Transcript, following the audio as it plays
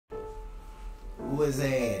What's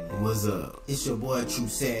happening? What's up? It's your boy Tru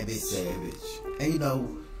Savage. And you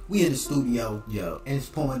know, we in the studio. Yo. And it's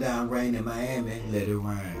pouring down rain in Miami. Let it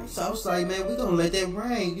rain. So I was like, man, we gonna let that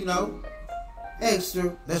rain, you know.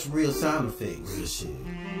 Extra. That's real sound effects. Real shit.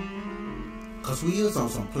 Cause we is on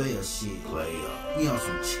some player shit. Player. We on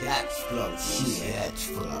some chat flow shit. Chat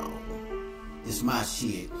flow. It's my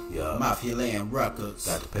shit. Yeah. Mafia Land Records.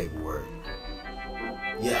 Got the paperwork.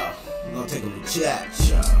 Yeah. We gonna take them to chat.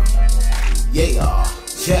 Yeah.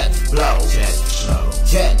 Chat flow. Chat flow.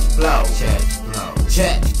 Chat flow. Chat flow.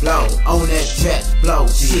 Chat flow, on that chat flow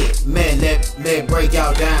shit. Man, let me break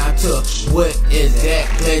y'all down to what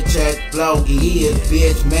exactly chat flow is,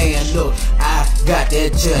 bitch. Man, look, I got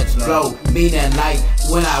that chat flow, meaning like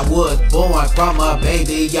when I was born from a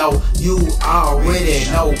baby, yo. You already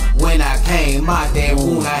know when I came out that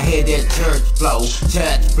womb, I had that church flow,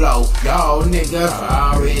 chat flow. Y'all niggas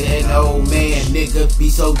already know, man. Niggas be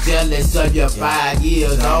so jealous of you 5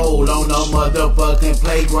 years old on the motherfucking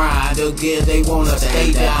playground. Again, they wanna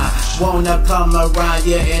stay down, wanna come around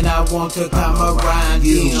you, and I want to come around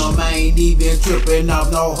you. I ain't even tripping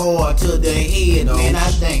off no hard to the head, man.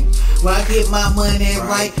 I think when I get my money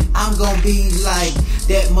right, I'm gonna be like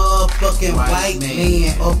that motherfucking white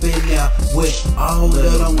man up in there with all of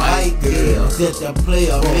them white girls at the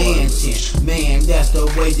player mansion. Man, that's the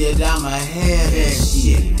way that I'ma have that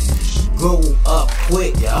shit. Grow up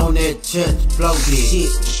quick on that church flow shit.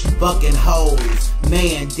 Fucking hoes.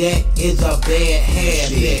 Man, that is a bad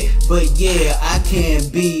habit. But yeah, I can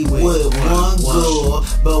be with one girl.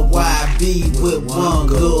 But why be with one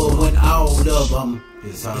girl when all of them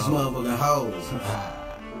is motherfucking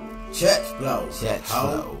hoes? Church flow. Chat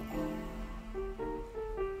flow.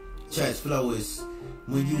 Church flow is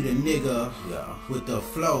when you the nigga with the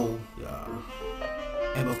flow.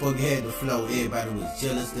 And before you had the flow, everybody was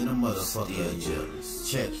jealous than a motherfucker. Still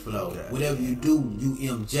jealous. Church flow. Okay. Whatever you do, you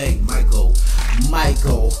MJ, Michael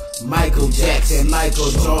Jackson,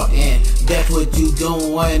 Michael Jordan. That's what you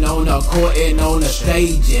doing on the court and on the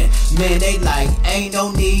stage. And man, they like, ain't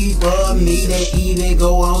no need for me to even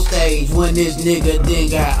go on stage when this nigga then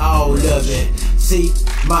got all of it. See,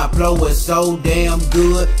 my flow is so damn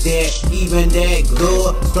good that even that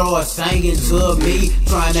girl start singing to me,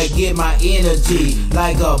 trying to get my energy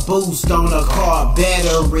like a boost on a car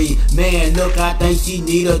battery. Man, look, I think she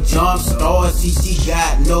need a jump start. See, she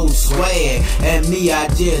got no swag, and me, I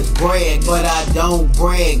just brag, but I don't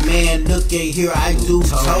brag. Man, look at here, I do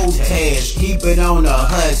toe tags, keep it on the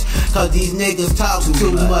hush, cause these niggas talk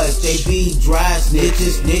too much. They be dry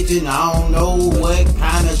snitching, I don't know what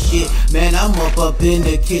kind of shit. Man, I'm up in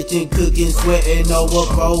the kitchen cooking, sweating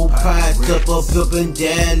over 4 pots up in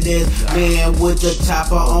Dallas. Man, with the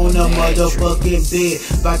chopper on the motherfucking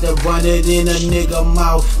bed, about to run it in a nigga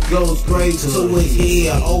mouth, go straight to his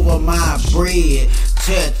head over my bread.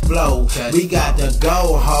 Church flow, we got the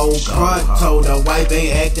go ho front toe. The wife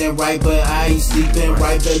ain't acting right, but I ain't sleeping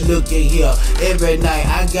right. But look at here, every night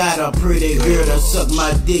I got a pretty girl to suck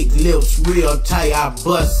my dick lips real tight. I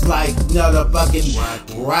bust like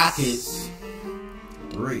motherfucking rockets.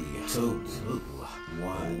 3, 2,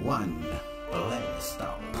 1, blast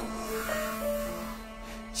off.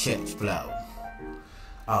 Church flow.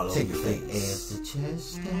 All over. Take your ass to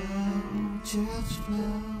chest down, church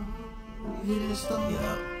flow. You hear that storm?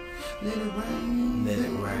 Yeah. Let it rain. Let it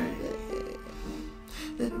rain.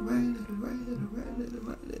 Let it rain, let it rain, let it rain, let it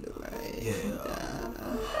rain, let it rain. Yeah.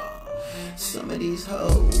 Some of these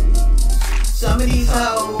hoes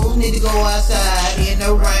need to go outside in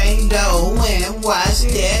the rain though and watch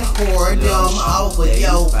that whoredom off of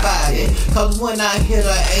your body. Cause when I hit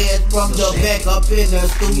her ass from the back up in the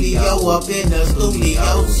studio,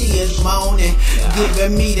 she is moaning,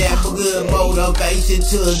 giving me that good motivation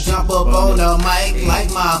to jump up on the mic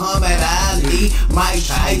like Muhammad Ali, Mike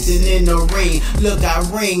Tyson in the ring. Look, I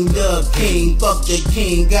ring the king, fuck the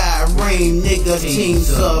king, I ring, nigga, King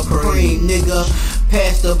Supreme, nigga.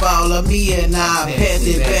 Pass the ball of me and I pass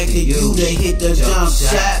it back to you to hit the jump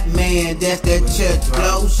shot. Man, that's that church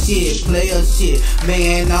flow shit, player shit.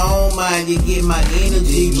 Man, I don't mind you get my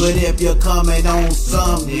energy, but if you're coming on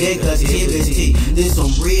some negativity, this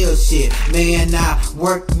some real shit. Man, I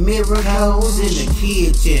work miracles in the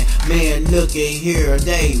kitchen. Man, look at here,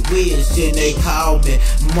 they wishing they call me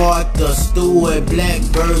Martha Stewart, Black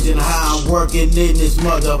Virgin, how I'm working in this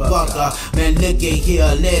motherfucker. Man, look at here,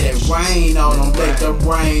 let it rain on them, let the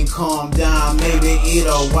rain calm down, maybe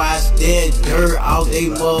it'll wash that dirt out they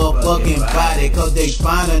motherfucking body, cause they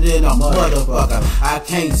finer than a motherfucker. I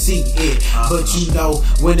can't see it, but you know,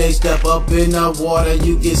 when they step up in the water,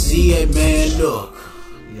 you can see it, man, look.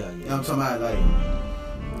 You know what I'm talking about, like,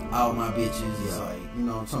 all my bitches is like, you You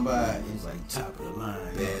know what I'm talking about? It's like top of the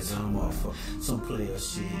line. Bad some motherfucker. Some player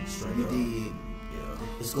shit. Straight You up. did. Yeah.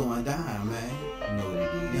 It's going down, man. You know what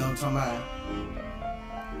it is. You know what I'm talking about?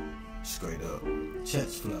 Straight up.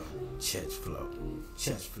 Church flow. Church flow.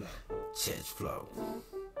 Church flow. Church flow.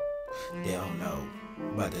 They don't know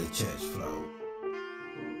about the church flow.